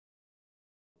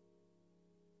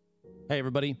Hey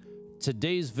everybody,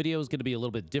 today's video is going to be a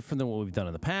little bit different than what we've done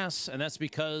in the past, and that's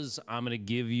because I'm going to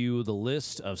give you the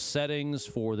list of settings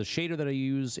for the shader that I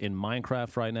use in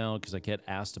Minecraft right now because I get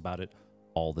asked about it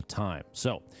all the time.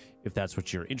 So if that's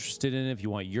what you're interested in, if you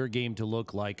want your game to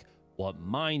look like what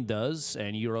mine does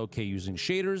and you're okay using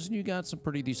shaders and you got some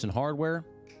pretty decent hardware,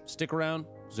 stick around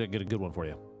because I get a good one for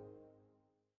you.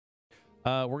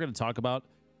 We're going to talk about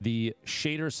the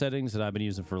shader settings that I've been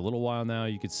using for a little while now.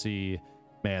 You can see,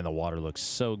 man, the water looks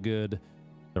so good.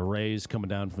 The rays coming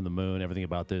down from the moon, everything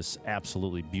about this,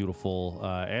 absolutely beautiful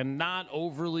and not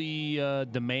overly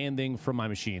demanding from my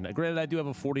machine. Granted, I do have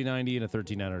a 4090 and a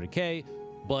 1390K,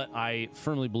 but I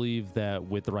firmly believe that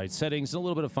with the right settings and a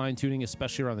little bit of fine tuning,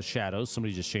 especially around the shadows,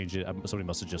 somebody just changed it. Somebody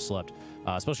must have just slept.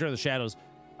 Especially around the shadows,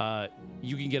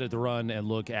 you can get it to run and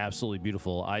look absolutely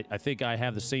beautiful. I think I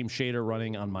have the same shader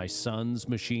running on my son's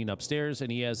machine upstairs,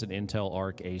 and he has an Intel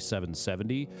Arc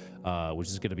A770, which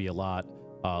is going to be a lot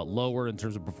lower in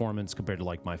terms of performance compared to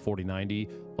like my 4090,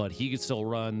 but he could still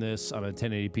run this on a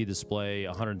 1080p display,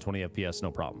 120 FPS, no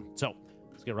problem. So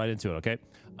let's get right into it, okay?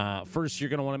 First,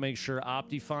 you're going to want to make sure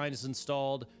Optifine is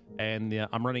installed, and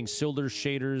I'm running Sildur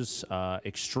shaders,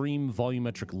 extreme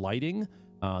volumetric lighting,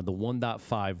 the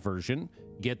 1.5 version.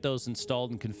 Get those installed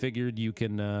and configured. You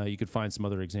can find some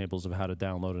other examples of how to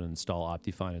download and install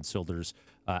Optifine and Sildurs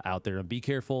out there. And be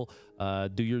careful.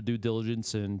 Do your due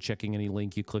diligence in checking any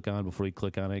link you click on before you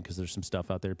click on it, because there's some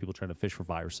stuff out there, people trying to fish for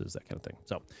viruses, that kind of thing.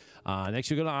 So next,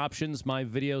 you go to options. My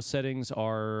video settings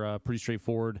are pretty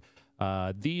straightforward.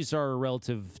 These are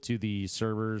relative to the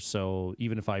servers, so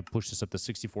even if I push this up to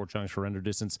 64 chunks for render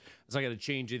distance, it's not going to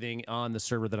change anything on the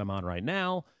server that I'm on right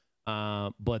now.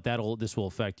 But this will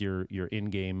affect your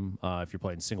in-game if you're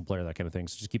playing single player, that kind of thing.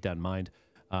 So just keep that in mind.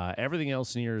 Everything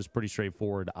else in here is pretty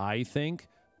straightforward, I think.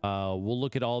 We'll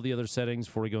look at all the other settings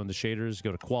before we go into shaders.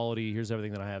 Go to quality. Here's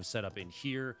everything that I have set up in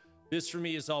here. This for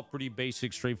me is all pretty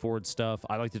basic, straightforward stuff.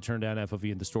 I like to turn down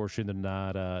FOV and distortion and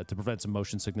not to prevent some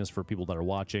motion sickness for people that are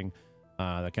watching,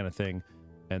 that kind of thing.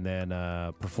 And then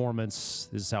performance.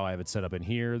 This is how I have it set up in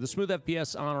here. The smooth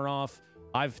FPS on or off.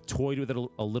 I've toyed with it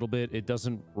a little bit. It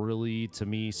doesn't really, to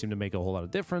me, seem to make a whole lot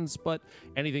of difference, but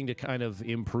anything to kind of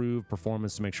improve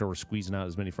performance to make sure we're squeezing out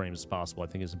as many frames as possible, I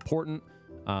think is important.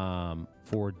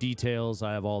 For details,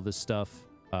 I have all this stuff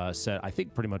set, I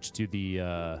think, pretty much to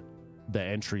the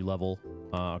entry level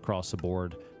across the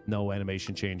board. No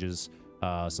animation changes.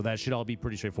 So that should all be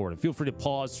pretty straightforward. And feel free to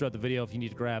pause throughout the video if you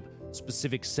need to grab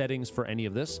specific settings for any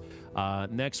of this.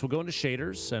 Next, we'll go into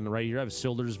shaders. And right here, I have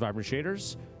Sildur's Vibrant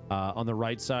Shaders. On the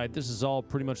right side, this is all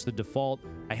pretty much the default.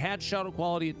 I had shadow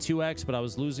quality at 2x, but I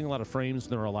was losing a lot of frames when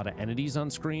there were a lot of entities on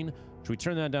screen. Should we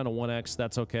turn that down to 1x?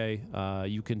 That's okay.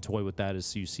 You can toy with that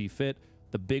as you see fit.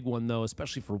 The big one, though,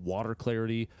 especially for water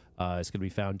clarity, is going to be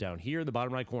found down here in the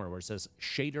bottom right corner where it says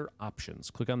Shader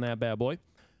Options. Click on that bad boy.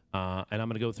 And I'm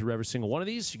going to go through every single one of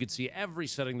these. You can see every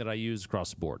setting that I use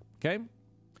across the board. Okay?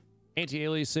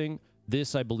 Anti-aliasing.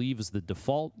 This, I believe, is the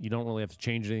default. You don't really have to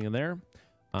change anything in there.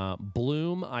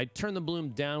 Bloom, I turn the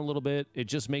bloom down a little bit. It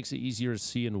just makes it easier to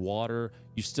see in water.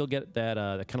 You still get that,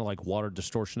 that kind of like water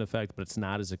distortion effect, but it's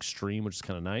not as extreme, which is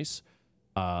kind of nice.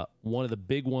 One of the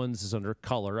big ones is under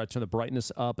color. I turn the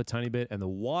brightness up a tiny bit, and the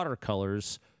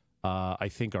watercolors, I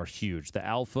think, are huge. The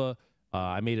alpha,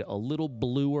 I made it a little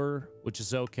bluer, which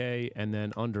is okay. And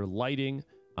then under lighting,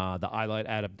 the highlight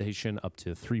adaptation up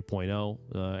to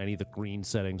 3.0. Any of the green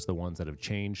settings, the ones that have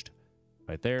changed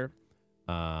right there.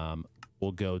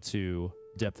 We'll go to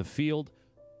depth of field.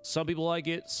 Some people like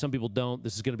it, some people don't.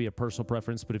 This is going to be a personal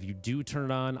preference, but if you do turn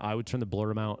it on, I would turn the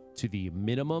blur amount to the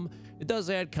minimum. It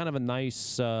does add kind of a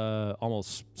nice,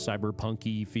 almost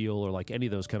cyberpunky feel, or like any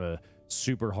of those kind of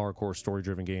super hardcore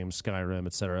story-driven games, Skyrim,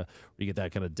 etc., where you get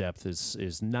that kind of depth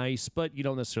is nice, but you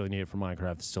don't necessarily need it for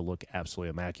Minecraft to still look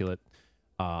absolutely immaculate.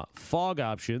 Fog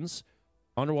options.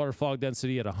 Underwater fog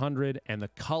density at 100, and the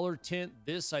color tint.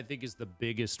 This, I think, is the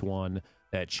biggest one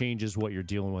that changes what you're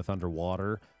dealing with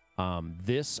underwater.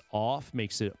 This off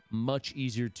makes it much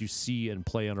easier to see and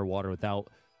play underwater without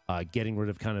getting rid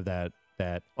of kind of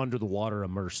that under the water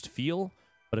immersed feel,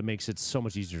 but it makes it so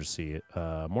much easier to see it.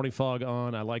 Morning fog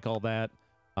on, I like all that.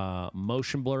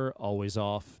 Motion blur, always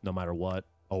off, no matter what.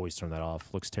 Always turn that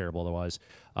off. Looks terrible otherwise.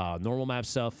 Normal map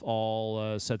stuff,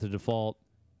 all set to default.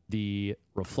 The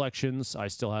reflections, I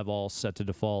still have all set to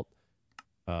default.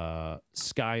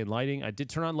 Sky and lighting, I did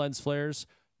turn on lens flares.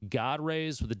 God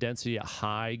rays with the density at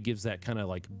high gives that kind of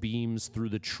like beams through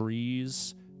the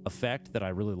trees effect that I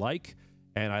really like.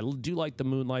 And I do like the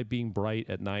moonlight being bright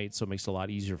at night, so it makes it a lot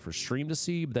easier for stream to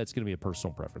see, but that's going to be a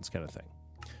personal preference kind of thing.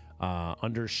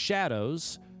 Under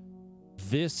shadows,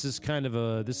 this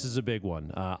is a big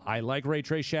one. I like ray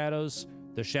trace shadows.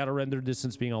 The shadow render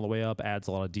distance being all the way up adds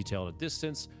a lot of detail at a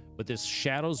distance, but this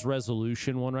shadows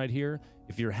resolution one right here,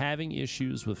 if you're having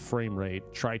issues with frame rate,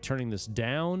 try turning this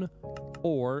down.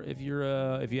 Or if you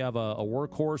have a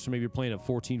workhorse, or maybe you're playing at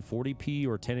 1440p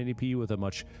or 1080p with a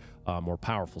much more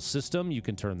powerful system, you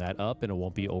can turn that up and it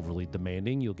won't be overly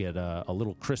demanding. You'll get a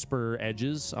little crisper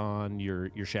edges on your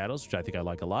shadows, which I think I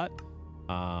like a lot.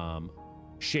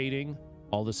 Shading,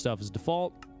 all this stuff is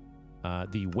default.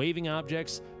 The waving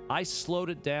objects, I slowed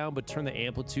it down but turned the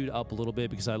amplitude up a little bit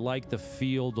because I like the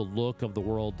feel, the look of the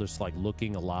world just like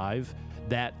looking alive.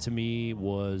 That to me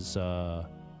was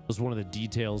one of the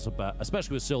details about,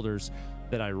 especially with Sildur's,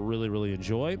 that I really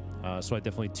enjoy. So I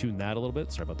definitely tuned that a little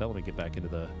bit. Sorry about that. Let me get back into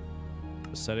the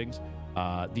settings.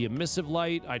 The emissive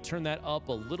light, I turned that up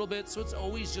a little bit, so it's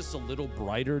always just a little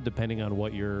brighter depending on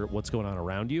what's going on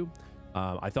around you.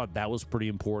 I thought that was pretty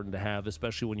important to have,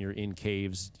 especially when you're in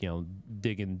caves, you know,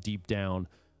 digging deep down.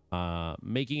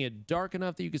 Making it dark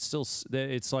enough that you could still,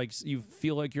 it's like you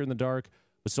feel like you're in the dark,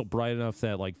 but still bright enough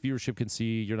that like viewership can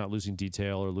see you're not losing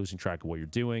detail or losing track of what you're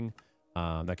doing,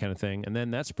 that kind of thing. And then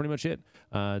that's pretty much it.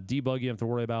 Debug, you have to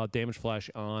worry about. Damage flash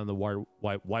on the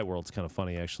white world's kind of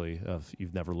funny, actually, if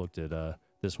you've never looked at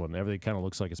this one. Everything kind of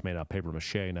looks like it's made out of paper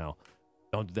mache now.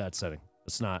 Don't do that setting.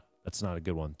 That's not a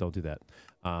good one. Don't do that.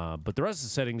 But the rest of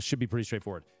the settings should be pretty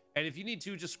straightforward. And if you need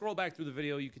to, just scroll back through the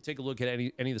video. You can take a look at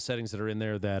any of the settings that are in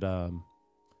there that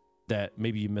that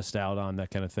maybe you missed out on,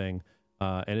 that kind of thing.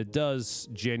 And it does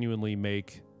genuinely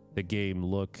make the game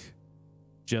look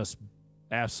just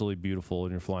absolutely beautiful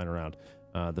when you're flying around.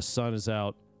 The sun is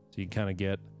out, so you kind of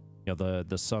get, you know,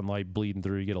 the sunlight bleeding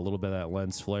through. You get a little bit of that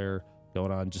lens flare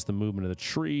going on. Just the movement of the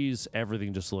trees,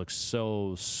 everything just looks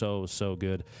so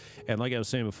good. And like I was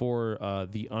saying before,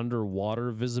 the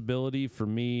underwater visibility for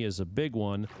me is a big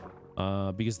one,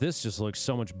 because this just looks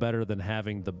so much better than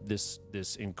having this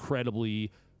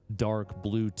incredibly dark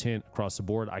blue tint across the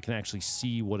board. I can actually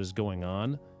see what is going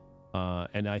on,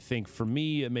 and I think for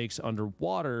me it makes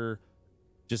underwater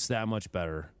just that much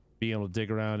better. Being able to dig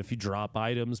around, if you drop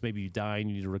items, maybe you die and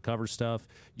you need to recover stuff,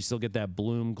 you still get that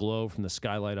bloom glow from the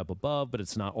skylight up above, but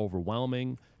it's not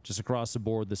overwhelming. Just across the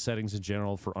board, the settings in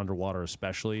general for underwater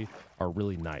especially are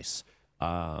really nice.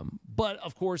 But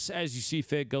of course, as you see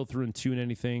fit, go through and tune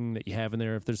anything that you have in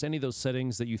there. If there's any of those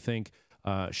settings that you think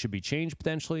should be changed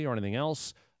potentially, or anything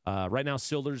else, right now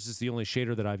Silder's is the only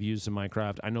shader that I've used in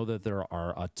Minecraft. I know that there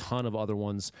are a ton of other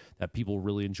ones that people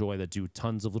really enjoy that do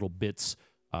tons of little bits,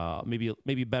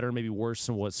 maybe better, maybe worse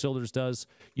than what Silder's does.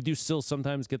 You do still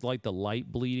sometimes get like the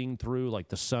light bleeding through, like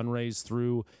the sun rays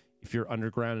through, if you're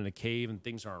underground in a cave and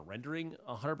things aren't rendering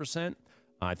 100%.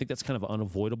 I think that's kind of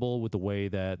unavoidable with the way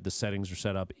that the settings are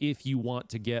set up. If you want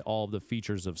to get all of the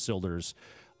features of Silder's,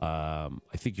 I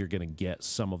think you're going to get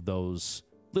some of those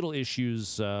little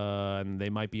issues, and they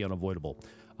might be unavoidable.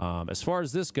 As far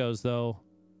as this goes, though,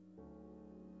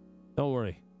 don't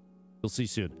worry. You'll see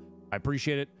soon. I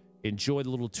appreciate it. Enjoy the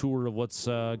little tour of what's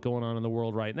going on in the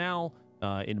world right now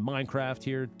in Minecraft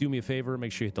here. Do me a favor,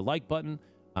 make sure you hit the like button,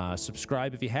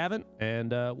 subscribe if you haven't, and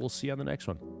we'll see you on the next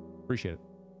one. Appreciate it.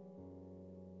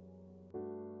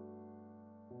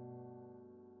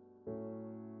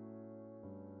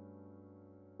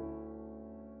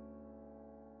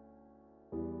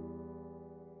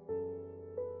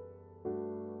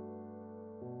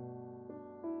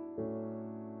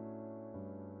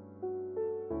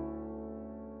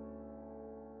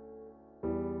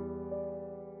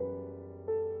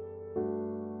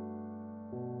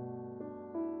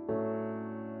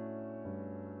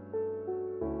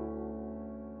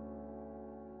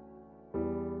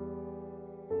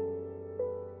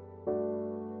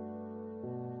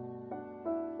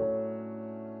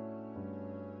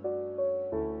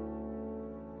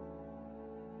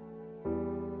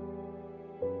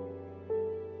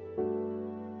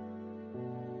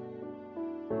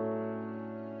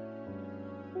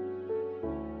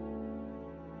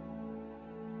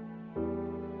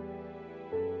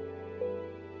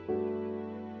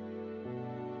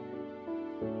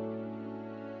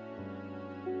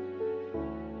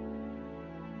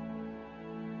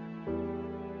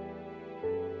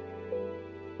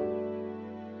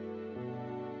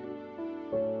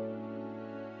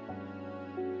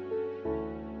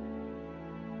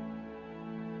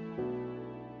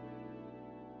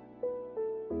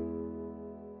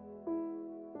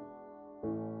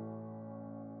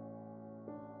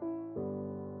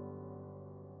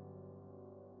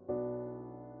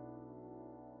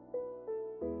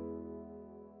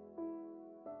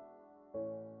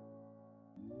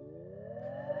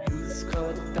 It's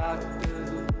called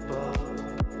DrLupo's.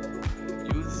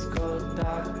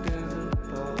 dark